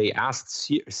 they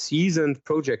asked seasoned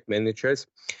project managers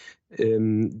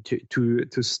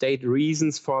to state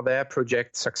reasons for their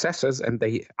project successes, and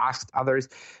they asked others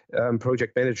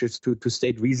project managers to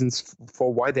state reasons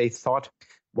for why they thought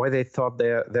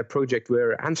their project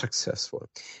were unsuccessful.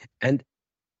 And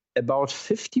about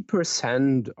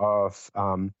 50% of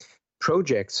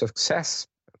project success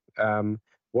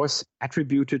was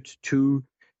attributed to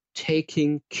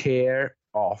taking care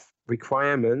of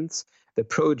requirements the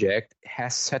project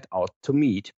has set out to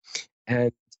meet.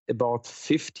 And about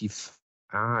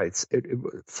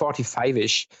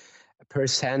 45-ish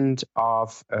percent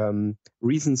of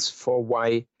reasons for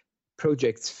why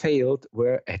projects failed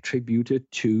were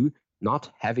attributed to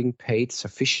not having paid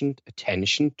sufficient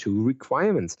attention to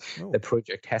requirements the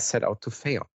project has set out to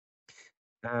fail.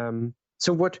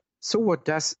 So what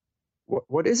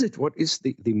is it? What is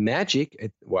the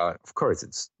magic? Well, of course,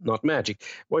 it's not magic.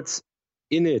 What's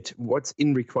in it? What's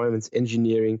in requirements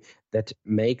engineering that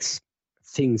makes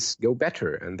things go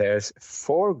better? And there's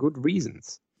 4 good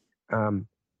reasons.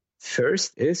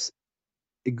 First is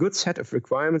a good set of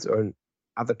requirements, or in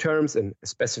other terms, and a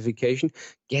specification,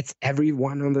 gets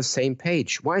everyone on the same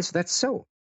page. Why is that so?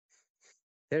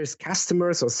 There's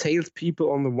customers or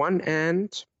salespeople on the one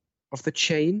end of the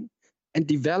chain, and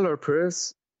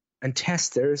developers and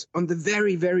testers on the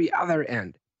very, very other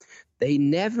end. They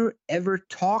never, ever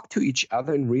talk to each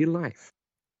other in real life.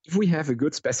 If we have a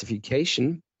good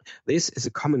specification, this is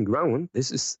a common ground.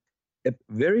 This is a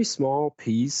very small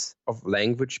piece of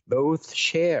language both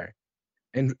share.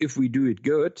 And if we do it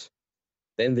good,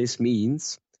 then this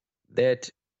means that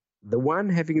the one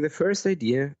having the first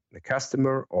idea, the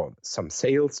customer or some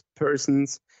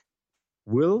salespersons,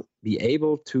 will be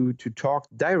able to talk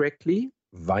directly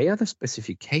via the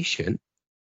specification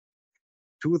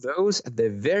to those at the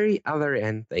very other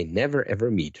end they never ever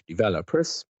meet,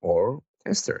 developers or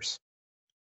testers.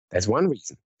 That's one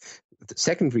reason. The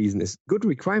second reason is good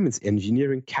requirements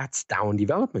engineering cuts down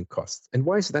development costs. And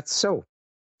why is that so?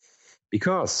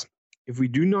 Because if we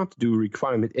do not do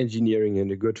requirement engineering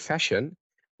in a good fashion,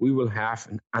 we will have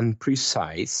an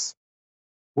unprecise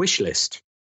wish list,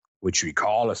 which we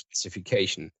call a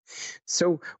specification.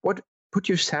 So put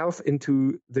yourself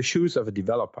into the shoes of a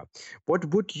developer.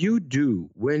 What would you do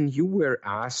when you were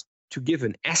asked to give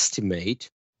an estimate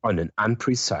on an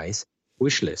unprecise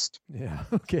wish list? Yeah,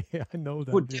 okay, I know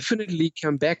that. Would definitely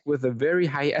come back with a very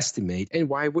high estimate. And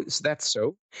why is that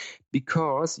so?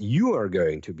 Because you are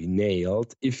going to be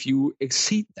nailed if you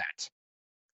exceed that.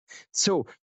 So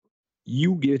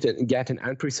you get an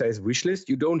unprecise wish list.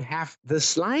 You don't have the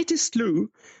slightest clue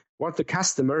what the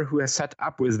customer who has set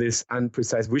up with this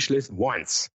unprecise wish list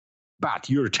wants. But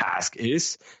your task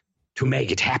is to make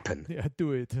it happen. Yeah,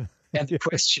 do it. And the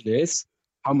question is,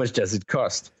 how much does it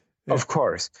cost? Yeah. Of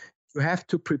course, you have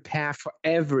to prepare for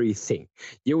everything.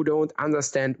 You don't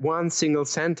understand one single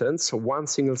sentence. So one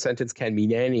single sentence can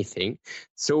mean anything.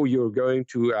 So you're going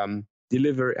to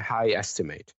deliver a high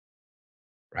estimate,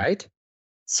 right?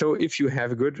 So if you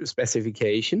have a good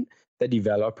specification, the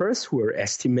developers who are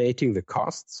estimating the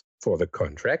costs for the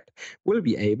contract will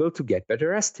be able to get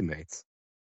better estimates.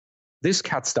 This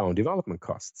cuts down development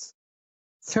costs.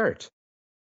 Third,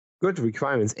 good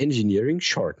requirements engineering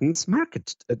shortens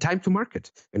time to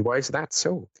market. And why is that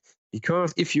so?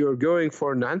 Because if you're going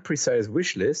for an unprecise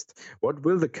wish list, what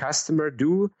will the customer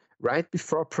do right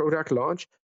before product launch?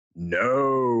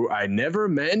 No, I never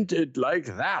meant it like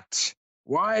that.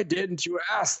 Why didn't you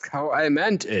ask how I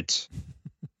meant it?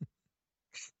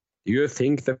 Do you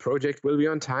think the project will be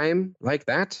on time like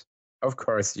that? Of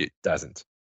course it doesn't.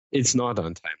 It's not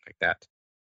on time like that.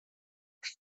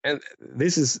 And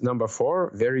this is number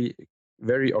 4, very,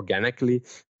 very organically,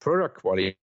 product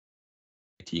quality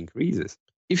increases.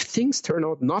 If things turn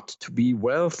out not to be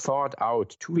well thought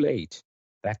out too late,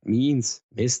 that means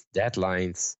missed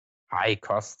deadlines, high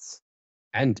costs,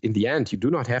 and in the end, you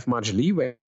do not have much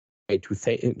leeway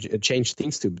to change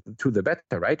things to the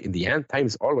better, right? In the end, time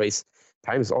is always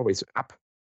up.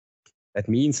 That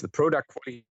means the product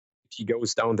quality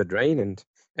goes down the drain,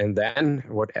 and then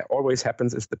what always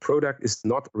happens is the product is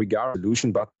not regarded as a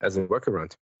solution, but as a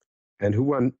workaround. And who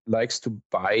one likes to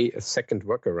buy a second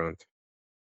workaround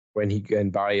when he can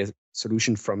buy a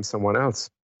solution from someone else?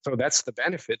 So that's the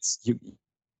benefits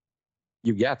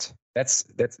you get. That's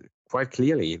quite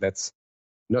clearly. That's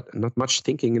not much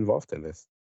thinking involved in this.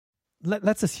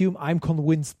 Let's assume I'm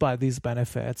convinced by these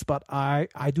benefits, but I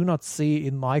do not see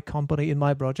in my company, in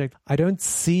my project, I don't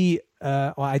see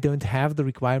or I don't have the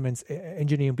requirements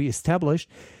engineering be established.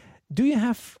 Do you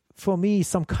have for me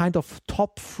some kind of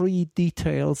top 3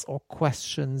 details or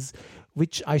questions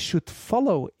which I should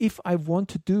follow if I want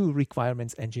to do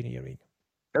requirements engineering?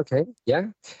 Okay, yeah.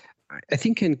 I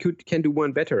think can do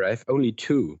one better. I have only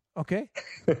 2. Okay.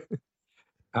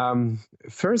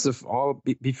 First of all,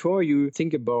 before you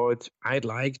think about, I'd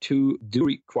like to do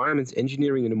requirements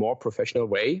engineering in a more professional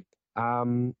way,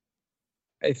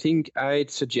 I think I'd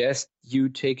suggest you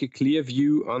take a clear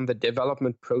view on the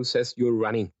development process you're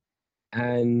running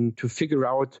and to figure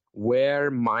out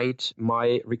where might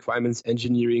my requirements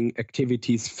engineering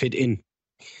activities fit in.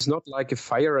 It's not like a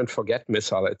fire and forget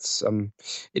missile. It's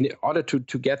in order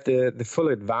to get the full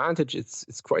advantage,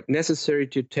 it's quite necessary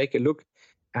to take a look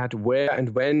at where and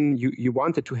when you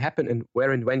want it to happen and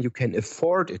where and when you can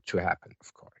afford it to happen,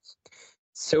 of course.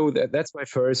 So that's my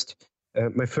first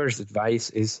advice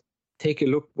is take a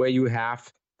look where you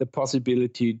have the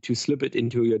possibility to slip it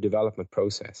into your development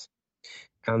process.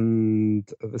 And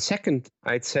the second,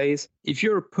 I'd say, is if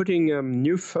you're putting a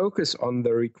new focus on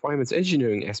the requirements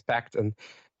engineering aspect and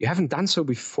you haven't done so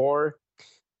before,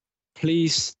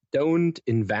 please don't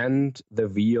invent the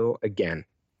wheel again.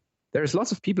 There's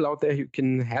lots of people out there who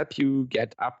can help you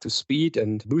get up to speed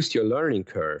and boost your learning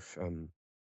curve.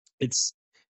 It's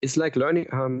like learning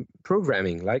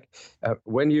programming. Like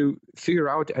when you figure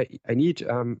out I need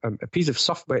a piece of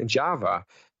software in Java,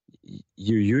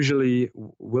 you usually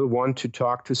will want to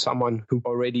talk to someone who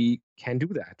already can do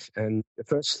that. And the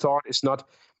first thought is not,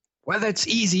 well, that's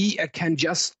easy. I can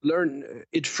just learn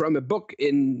it from a book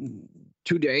in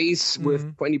 2 days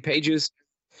with 20 pages.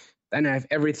 Then I have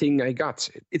everything I got.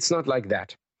 It's not like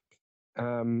that.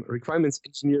 Requirements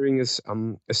engineering is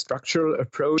a structural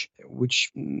approach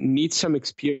which needs some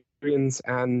experience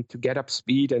and to get up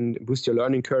speed and boost your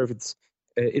learning curve.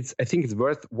 I think it's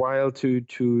worthwhile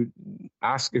to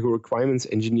ask a requirements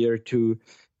engineer to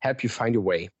help you find a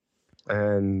way.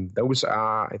 And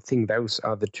I think those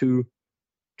are the two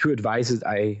advices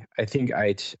I think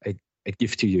I'd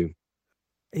give to you.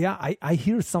 Yeah, I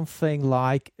hear something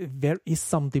like there is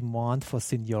some demand for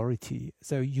seniority.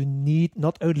 So you need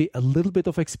not only a little bit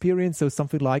of experience, so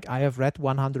something like I have read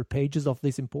 100 pages of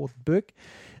this important book,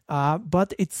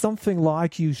 but it's something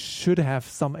like you should have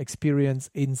some experience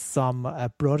in some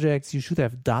projects. You should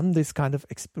have done this kind of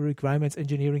requirements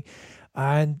engineering,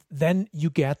 and then you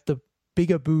get the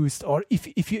bigger boost. Or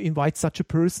if you invite such a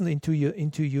person into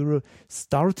your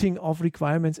starting of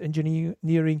requirements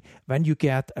engineering, when you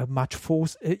get a much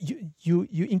force, you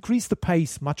increase the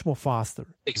pace much more faster.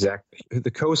 Exactly. The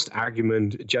cost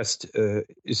argument just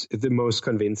is the most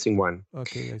convincing one.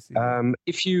 Okay, I see.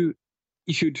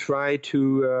 If you try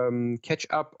to catch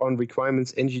up on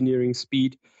requirements engineering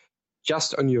speed,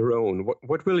 just on your own,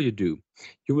 what will you do?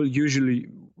 You will usually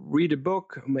read a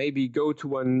book, maybe go to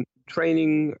one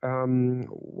training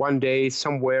one day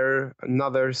somewhere,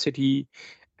 another city,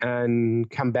 and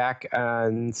come back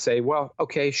and say, well,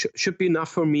 okay, should be enough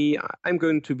for me. I'm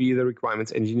going to be the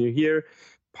requirements engineer here,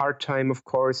 part-time, of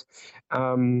course,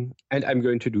 and I'm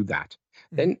going to do that.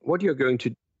 Then what you're going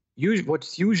to use,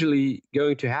 what's usually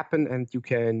going to happen, and you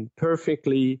can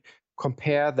perfectly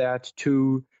compare that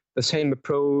to the same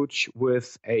approach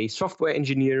with a software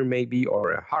engineer maybe,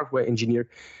 or a hardware engineer.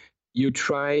 You're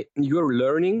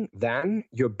learning, then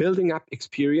you're building up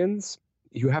experience.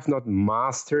 You have not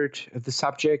mastered the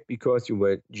subject because you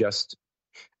were just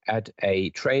at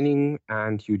a training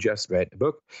and you just read a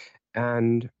book.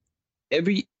 And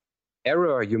every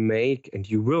error you make, and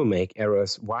you will make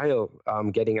errors while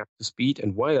getting up to speed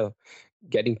and while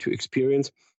getting to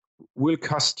experience, will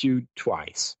cost you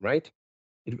twice, right?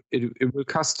 It will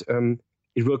cost the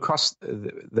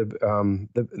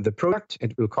product.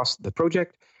 It will cost the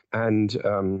project,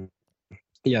 and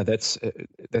that's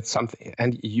something.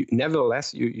 And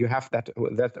nevertheless, you have that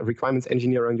requirements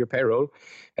engineer on your payroll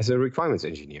as a requirements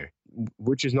engineer,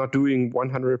 which is not doing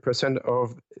 100%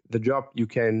 of the job you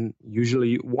can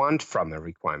usually want from a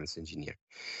requirements engineer.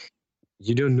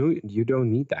 You don't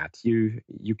need that. You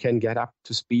can get up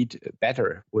to speed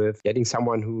better with getting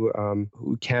someone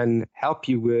who can help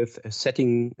you with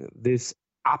setting this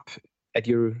up at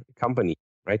your company,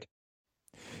 right?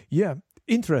 Yeah,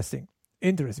 interesting.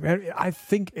 I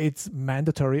think it's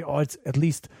mandatory, or it's at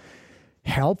least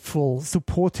helpful,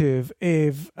 supportive,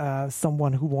 if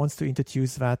someone who wants to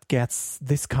introduce that gets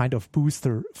this kind of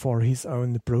booster for his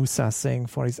own processing,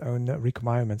 for his own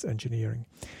requirements engineering.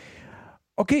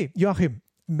 Okay, Joachim,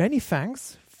 many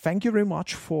thanks. Thank you very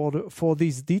much for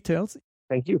these details.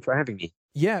 Thank you for having me.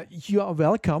 Yeah, you are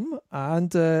welcome.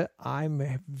 And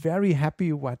I'm very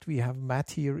happy that we have met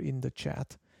here in the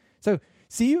chat. So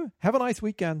see you. Have a nice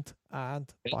weekend.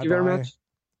 And Thank you very much.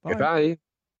 Bye. Goodbye.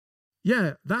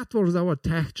 Yeah, that was our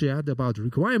tech chat about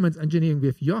requirements engineering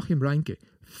with Joachim Reinke.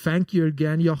 Thank you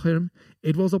again, Joachim.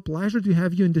 It was a pleasure to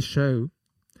have you in the show.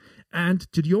 And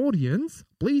to the audience,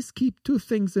 please keep two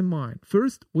things in mind.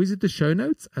 First, visit the show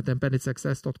notes at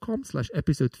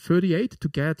embeddedsuccess.com/episode 38 to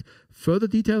get further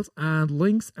details and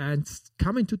links, and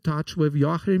come into touch with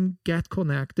Joachim, get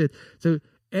connected. So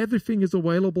everything is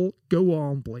available. Go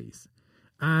on, please.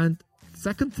 And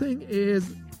second thing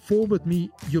is, forward me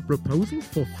your proposals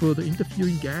for further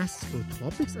interviewing guests or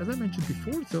topics, as I mentioned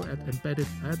before, so at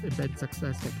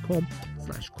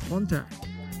embeddedsuccess.com/contact.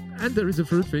 And there is a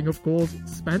third thing, of course,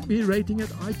 spend me a rating at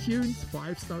iTunes,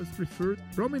 5 stars preferred,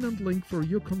 prominent link for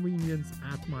your convenience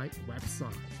at my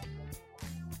website.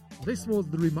 This was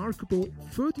the remarkable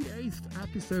 38th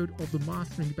episode of the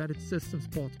Mastering Embedded Systems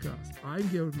podcast. I'm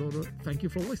Georg Lohrer. Thank you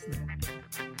for listening.